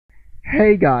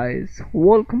Hey guys,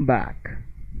 welcome back.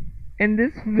 In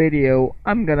this video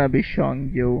I'm gonna be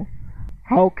showing you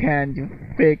how can you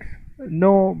fix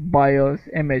no BIOS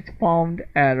image found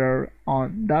error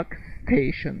on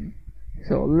DuckStation.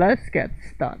 So let's get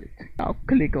started. Now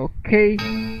click OK,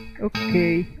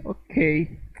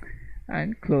 OK,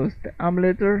 and close the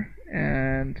emulator.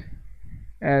 And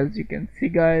as you can see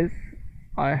guys,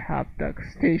 I have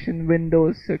DuckStation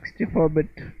Windows 64-bit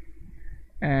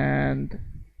and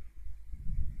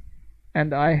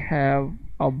I have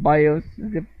a BIOS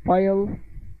zip file.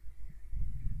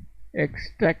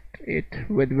 Extract it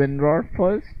with WinRAR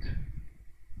first,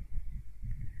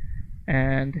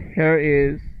 and here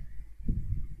is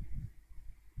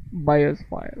BIOS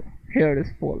file. Here is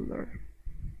folder.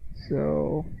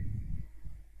 So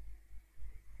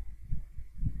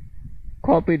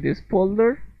copy this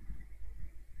folder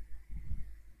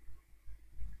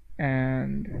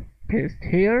and paste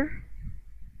here.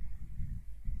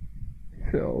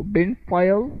 So bin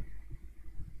file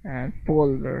and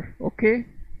folder. Okay,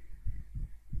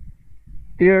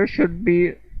 there should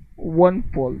be one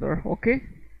folder. Okay,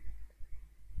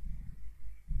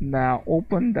 now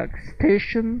open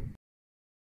DuckStation,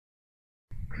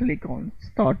 click on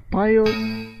start BIOS.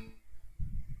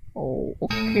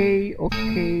 Okay,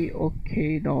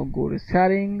 now go to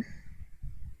settings,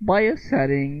 BIOS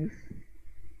settings,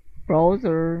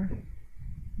 browser,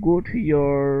 go to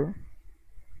your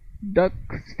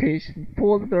DuckStation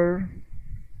folder,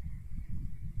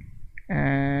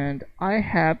 and I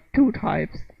have two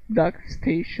types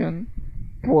DuckStation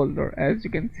folder, as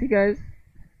you can see guys.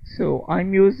 So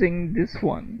I'm using this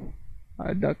one,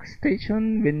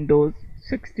 DuckStation Windows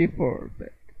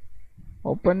 64-bit.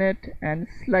 Open it and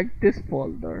select this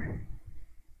folder,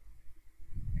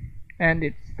 and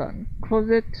it's done.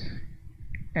 Close it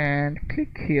and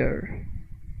click here,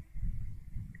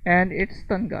 and it's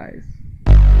done guys.